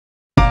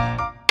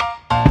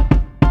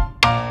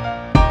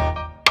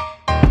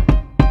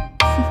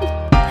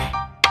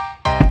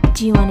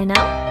Do you wanna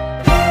know?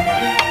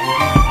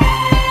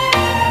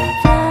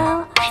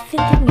 Well, I've been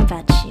thinking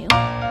about you,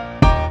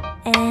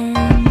 and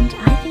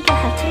I think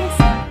I'll have to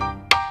listen,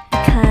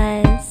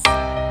 because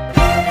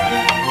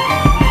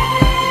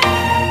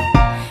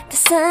the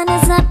sun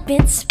is up,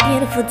 it's a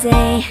beautiful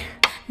day.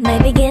 My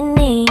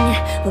beginning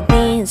will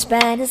be as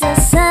bright as the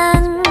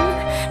sun.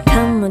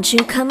 Come, won't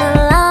you come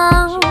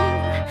along?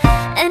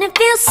 And it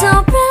feels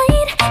so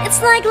bright,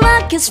 it's like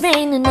luck is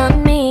raining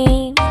on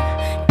me.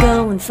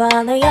 Go and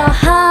follow your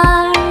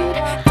heart,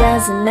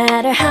 doesn't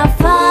matter how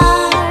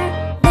far.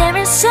 There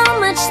is so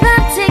much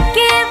love to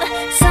give,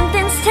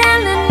 something's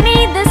telling me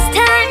this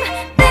time.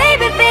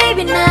 Baby,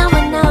 baby, now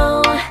I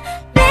know.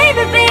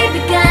 Baby, baby,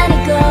 gotta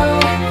go.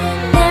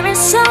 There is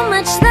so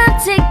much love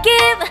to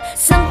give,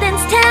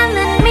 something's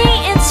telling me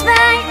it's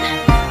right.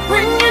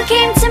 When you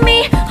came to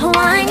me, oh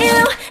I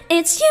knew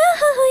it's you,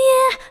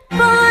 yeah,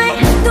 boy.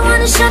 The one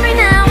who showed me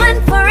now and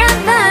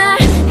forever.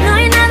 No,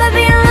 you'll never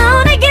be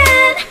alone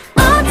again.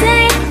 All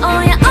day,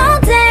 oh yeah, all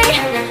day.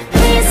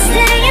 Please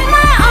stay in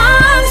my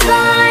arms,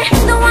 boy.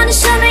 The one who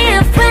showed me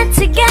if we're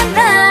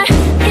together.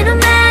 It don't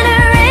matter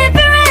if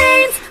it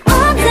rains.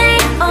 All day,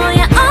 oh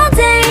yeah, all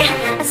day.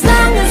 As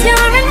long as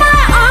you're in my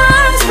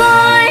arms,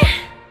 boy.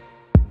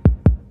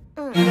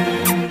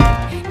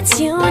 It's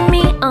you and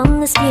me on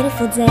this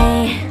beautiful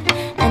day,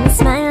 and it's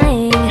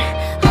smiling,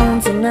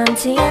 holding on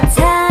to you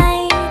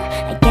tight.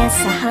 I guess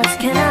our hearts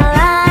cannot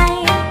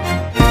lie,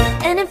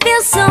 and it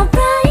feels so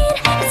bright.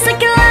 It's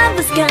like your love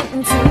has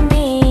gotten to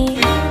me.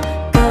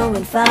 Go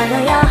and follow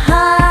your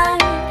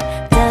heart,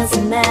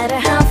 doesn't matter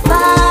how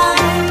far.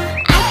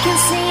 I can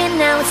see it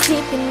now, it's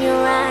deep in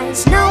your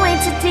eyes. No way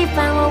to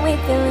define what we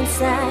feel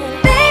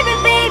inside. Baby,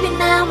 baby,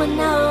 now I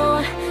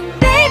know.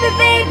 Baby,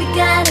 baby,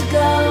 gotta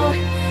go.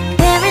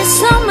 There is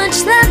so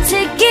much love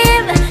to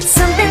give,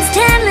 something's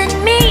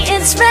telling me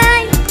it's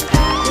right.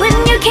 When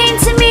you came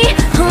to me,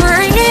 oh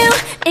I knew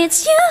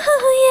it's you,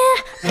 yeah,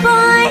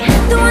 boy.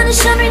 The one who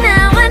showed me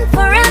now and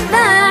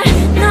forever.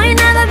 No, you'll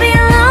never be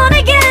alone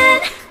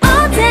again.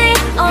 All day,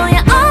 oh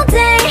yeah, all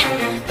day.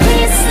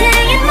 Please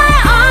stay in my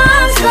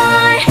arms,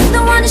 boy.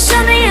 The one who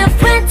showed me if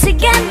we're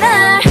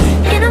together.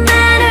 It don't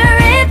matter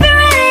if it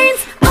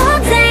rains. All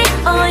day,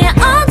 oh yeah,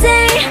 all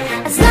day.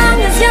 As long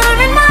as you're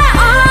in my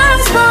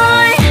arms,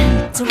 boy.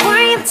 Don't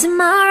worry of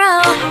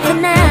tomorrow, for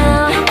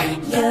now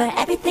you're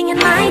everything in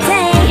my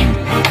day.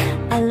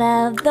 I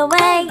love the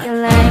way you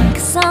like a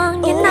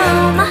song, you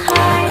know my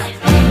heart.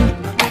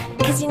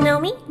 Cause you know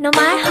me, know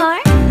my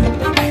heart.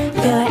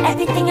 You're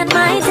everything in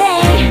my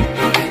day.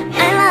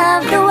 I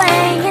love the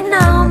way you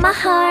know my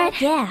heart.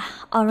 Yeah,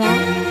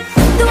 alright.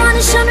 The one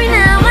who showed me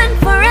now and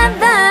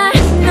forever.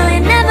 No,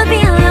 you'll never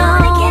be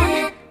alone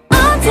again.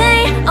 All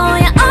day, oh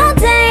yeah, all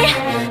day.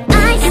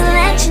 I can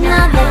let you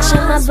know that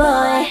you're my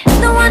boy.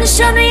 The one who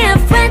showed me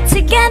if we're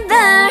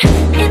together.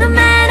 It don't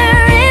matter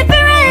if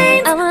it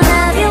rains. I will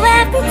love you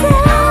every day.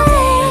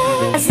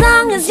 As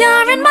long as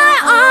you're in my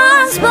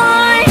arms,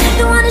 boy.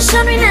 The one who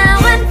showed me now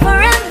and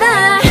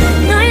forever.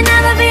 No, you'll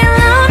never be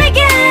alone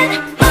again.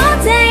 All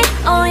day,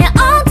 oh yeah,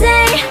 all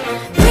day.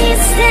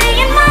 Please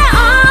stay in my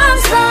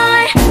arms,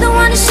 boy. The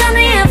one who showed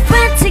me if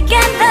we're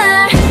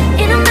together.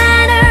 It don't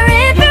matter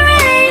if it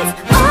rains.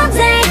 All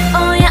day,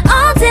 oh yeah,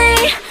 all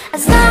day.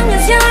 As long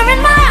as you're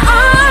in my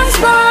arms,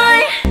 boy.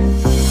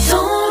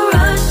 Don't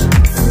rush,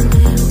 a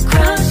little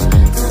crush.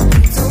 Don't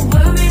need to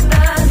worry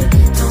about it.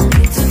 Don't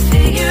need to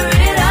figure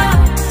it out.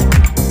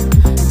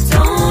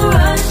 Don't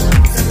rush,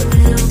 a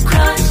little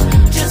crush.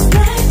 Just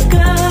let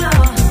go.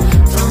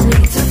 Don't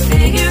need to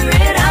figure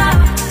it out.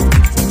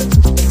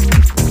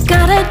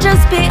 Gotta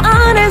just be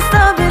honest,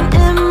 I've been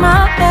in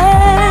my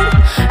head.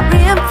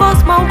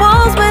 Reinforce my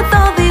walls with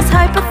all these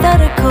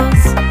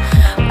hypotheticals.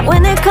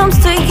 When it comes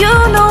to you,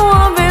 no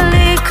one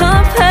really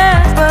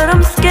compares. But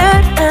I'm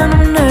scared and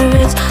I'm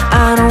nervous.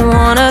 I don't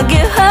wanna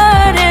get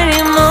hurt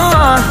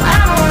anymore. I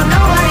don't want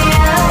nobody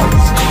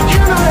else. You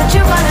know that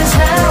you're fine as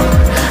hell.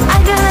 I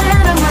get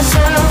ahead of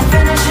myself.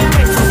 Finishing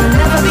races and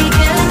never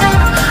beginning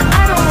up.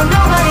 I don't want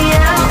nobody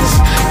else.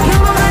 You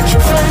know that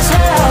you're fine as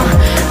hell.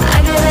 I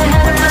get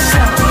ahead of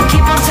myself.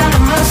 Keep on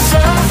telling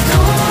myself,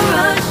 don't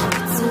rush.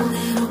 It's a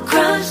little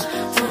crush.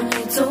 Don't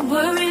need to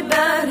worry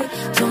about it.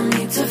 Don't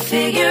need to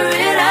figure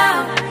it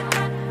out.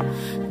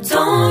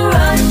 Don't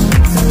rush.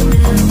 It's a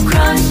little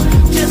crush.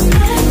 Just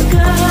let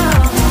go.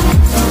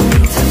 Don't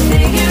need to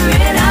figure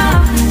it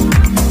out.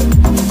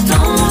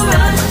 Don't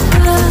rush. A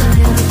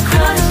little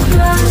crush.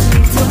 Don't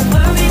need to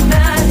worry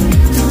about it.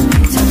 Don't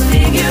need to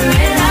figure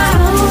it out.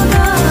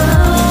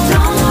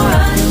 Don't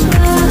rush.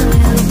 A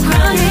little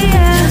crush.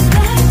 Just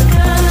let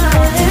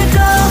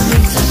go. Don't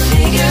need to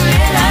figure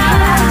it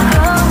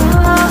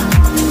out.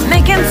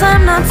 Making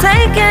time, not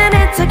taking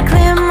it to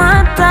clear my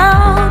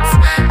doubts.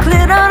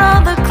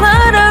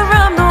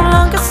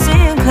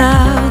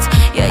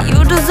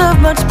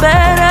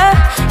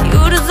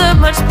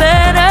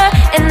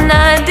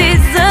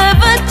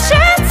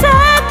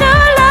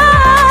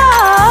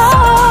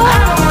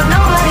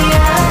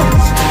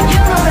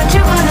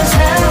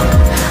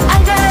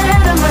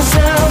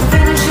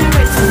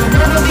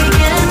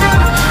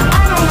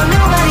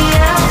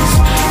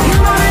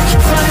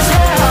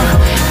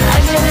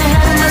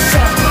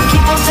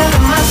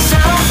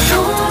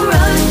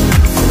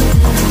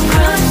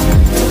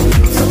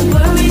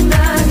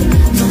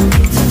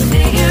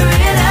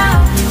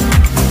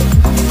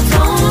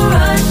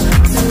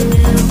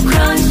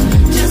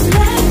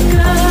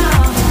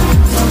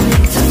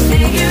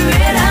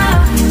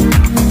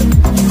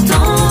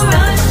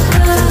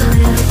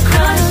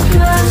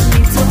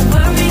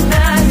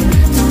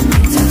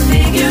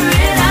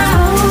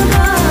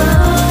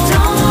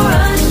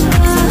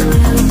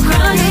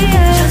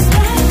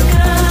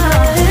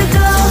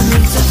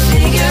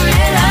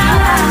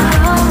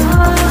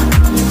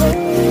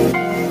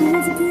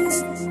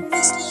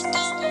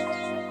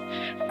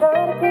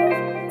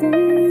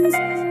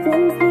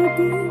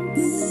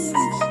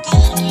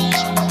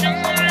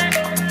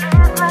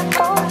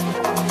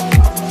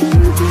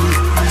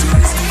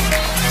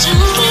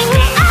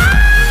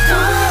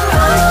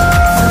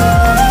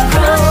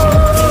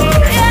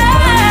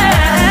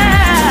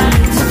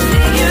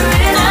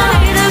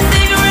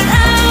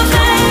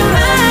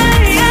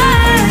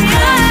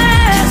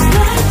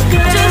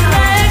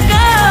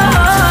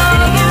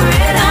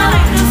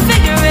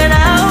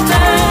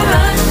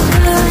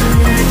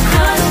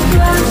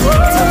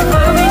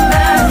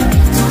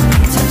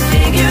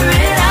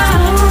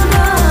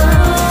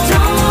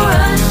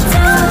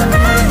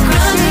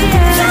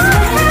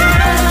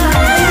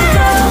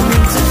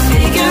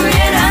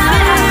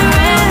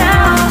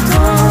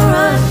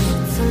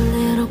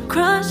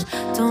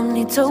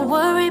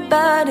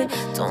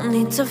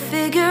 to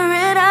figure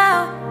it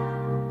out.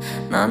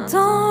 Now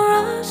don't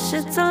rush,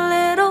 it's a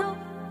little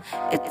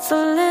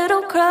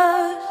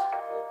crush.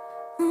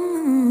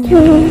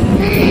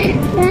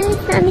 Dahil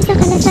sa amin sa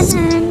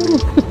kalasanan.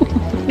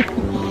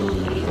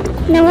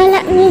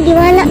 Nawala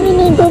diwala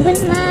ni Google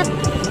Map.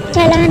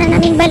 Kailangan na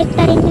namin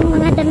baliktarin yung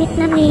mga damit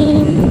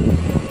namin.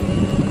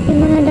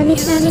 Yung mga damit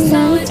namin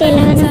guys,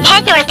 kailangan na...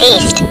 Head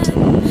northeast.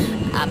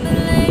 Oh,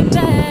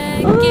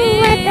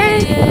 what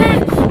the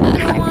heck? I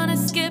don't wanna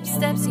skip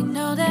steps, you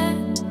know that.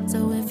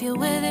 So if you're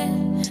with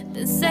it,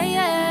 then say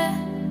yeah.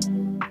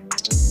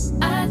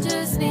 I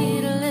just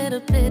need a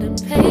little bit of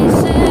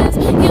patience.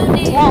 You need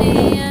me,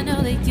 I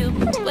know that you've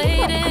been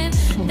waiting.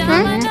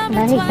 Down my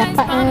number twice,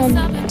 promise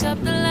I'll pick up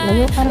the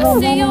line. I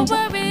see you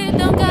worried,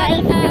 don't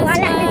gotta ask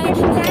why.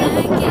 You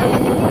like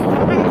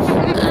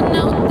it, I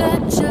know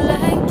that you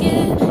like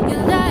it. You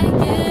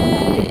like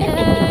it,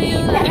 yeah, you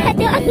like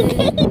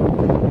it.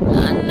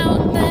 I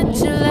know that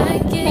you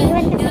like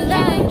it, you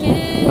like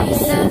it. You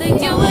said that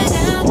you were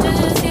down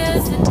just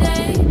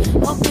yesterday.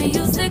 Hoping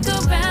you stick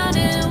around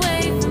and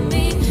wait for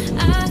me.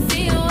 I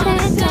see you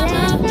wanna come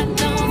up and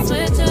don't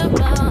switch up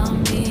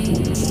on me.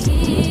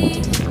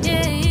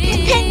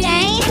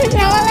 Yeah, Guys,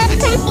 nawala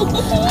kami.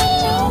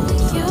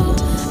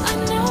 I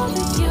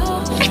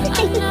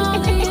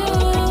know that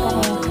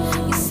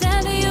you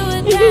said that you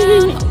were down,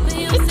 hoping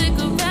you stick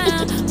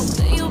around,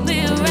 hoping you'll be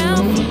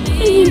around for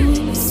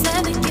me. You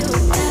said that you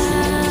were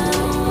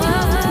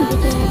down,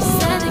 you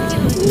said that you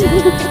were down.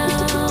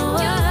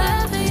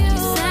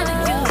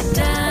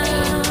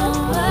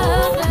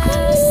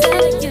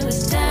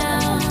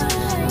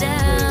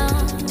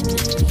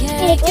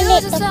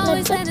 You just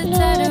always been the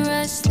type to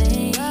rush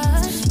things.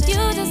 You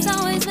just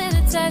always been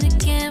the type that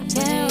can't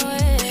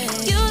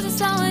wait. You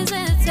just always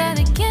been the type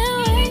that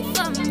can't wait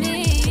for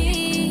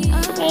me.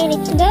 Okay,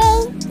 let's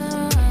go.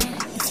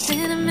 It's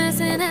been a mess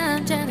and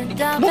I'm trying to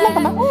dial back.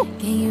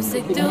 Can you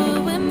stick through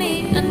it with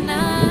me or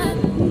not?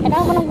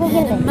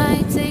 It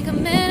might take a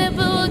minute,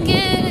 but we'll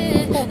get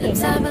it. The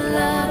type of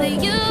love that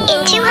you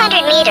In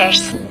 200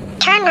 meters,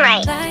 turn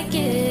right. like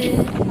it.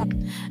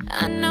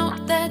 I know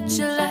that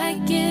you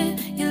like it,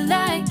 you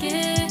like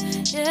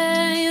it,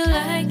 yeah, you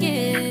like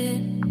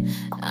it.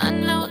 I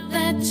know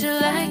that you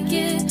like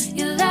it,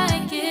 you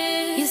like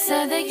it. You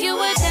said that you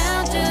were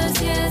down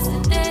just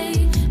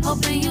yesterday,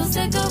 hoping you'll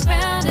stick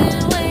around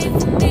and wait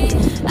for me.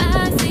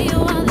 I see you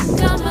wanna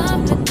come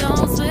up and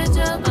don't switch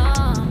up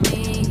on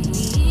me.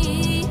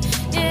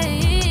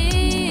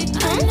 Yeah, I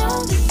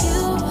know that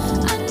you,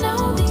 I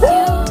know that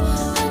you,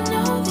 I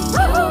know that you,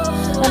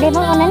 Pwede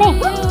bang ano ni?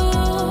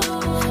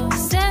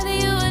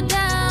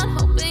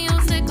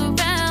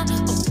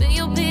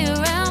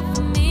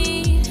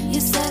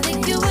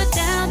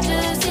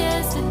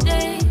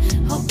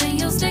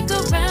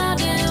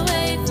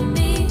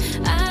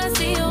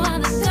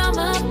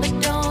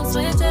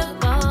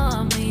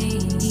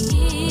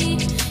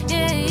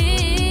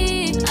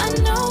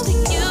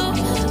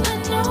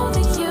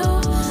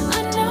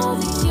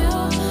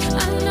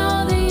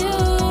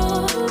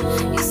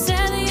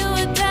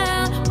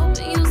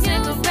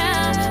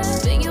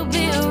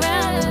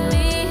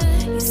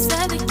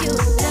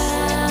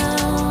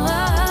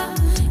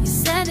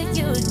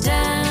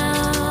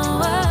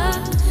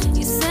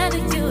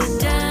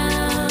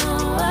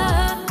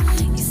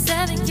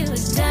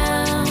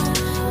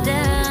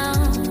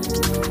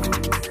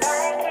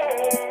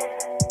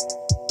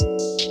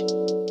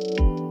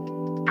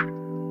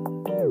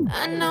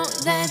 I know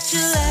that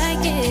you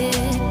like it.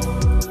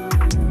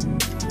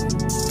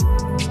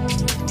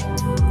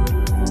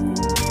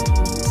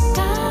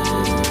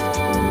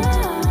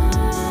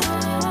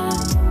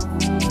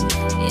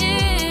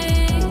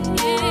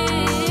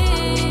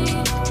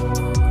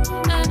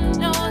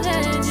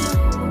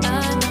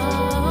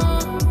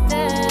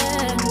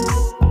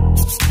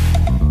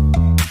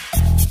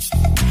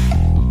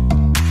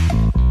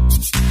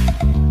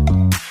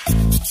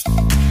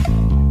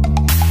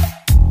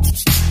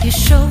 You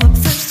show up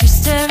first, you're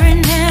staring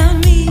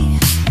at me.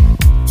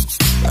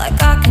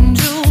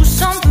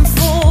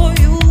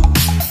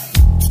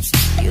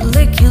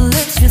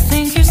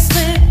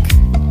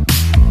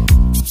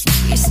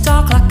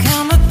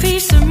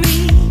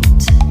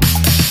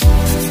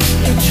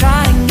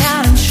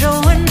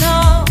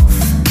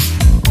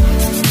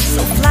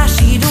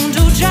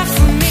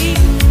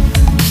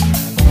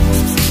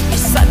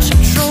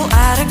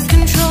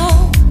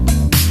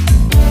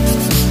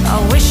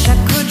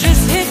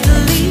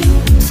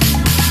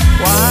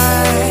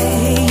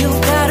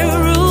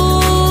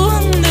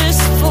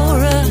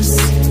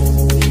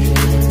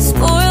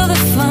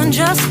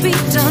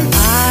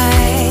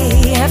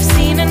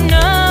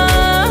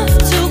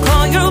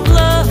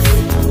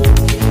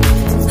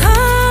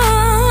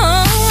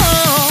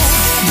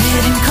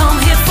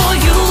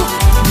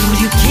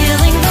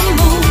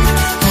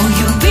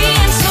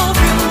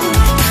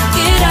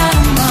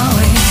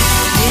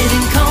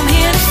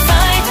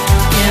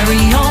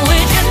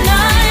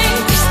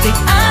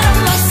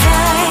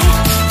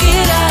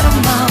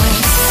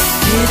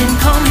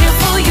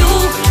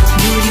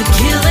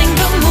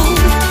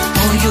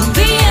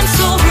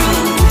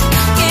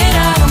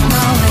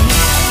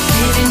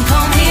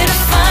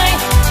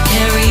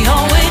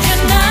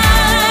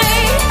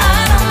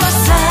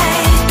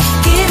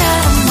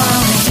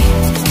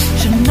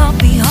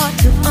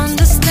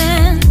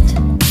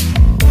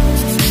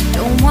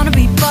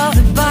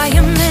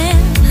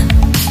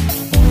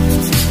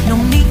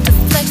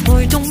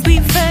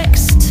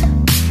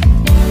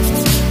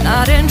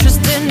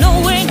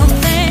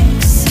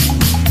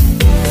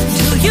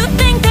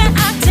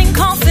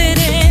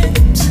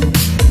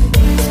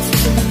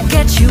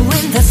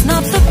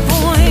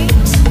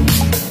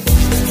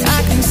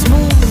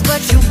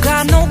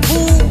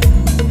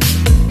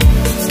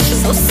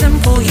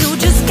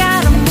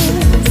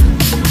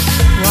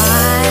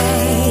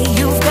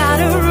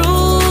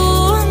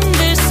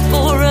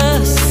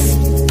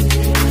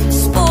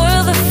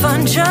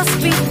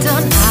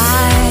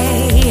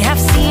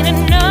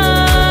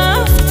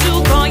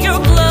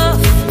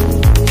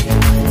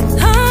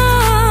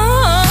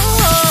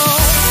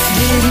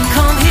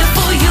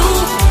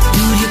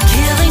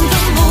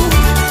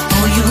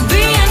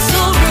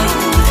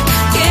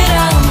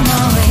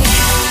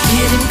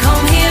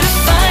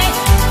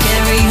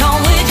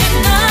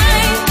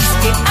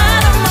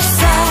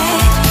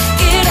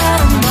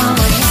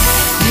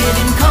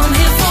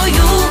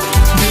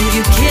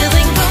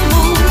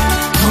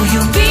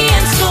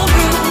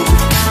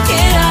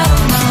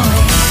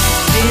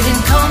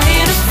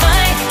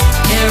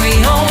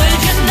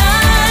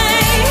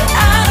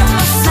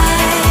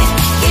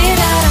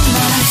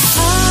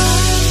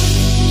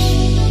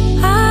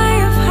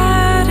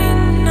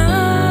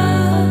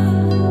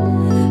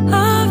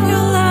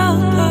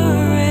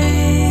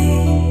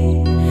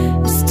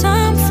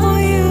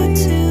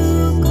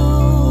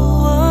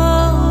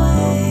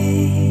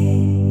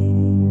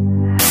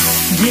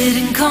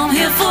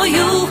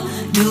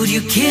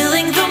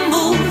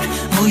 mood.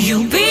 Oh,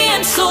 you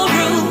being so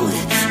rude.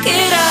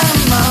 Get out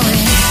of my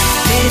way.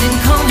 Didn't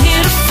come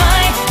here to fight.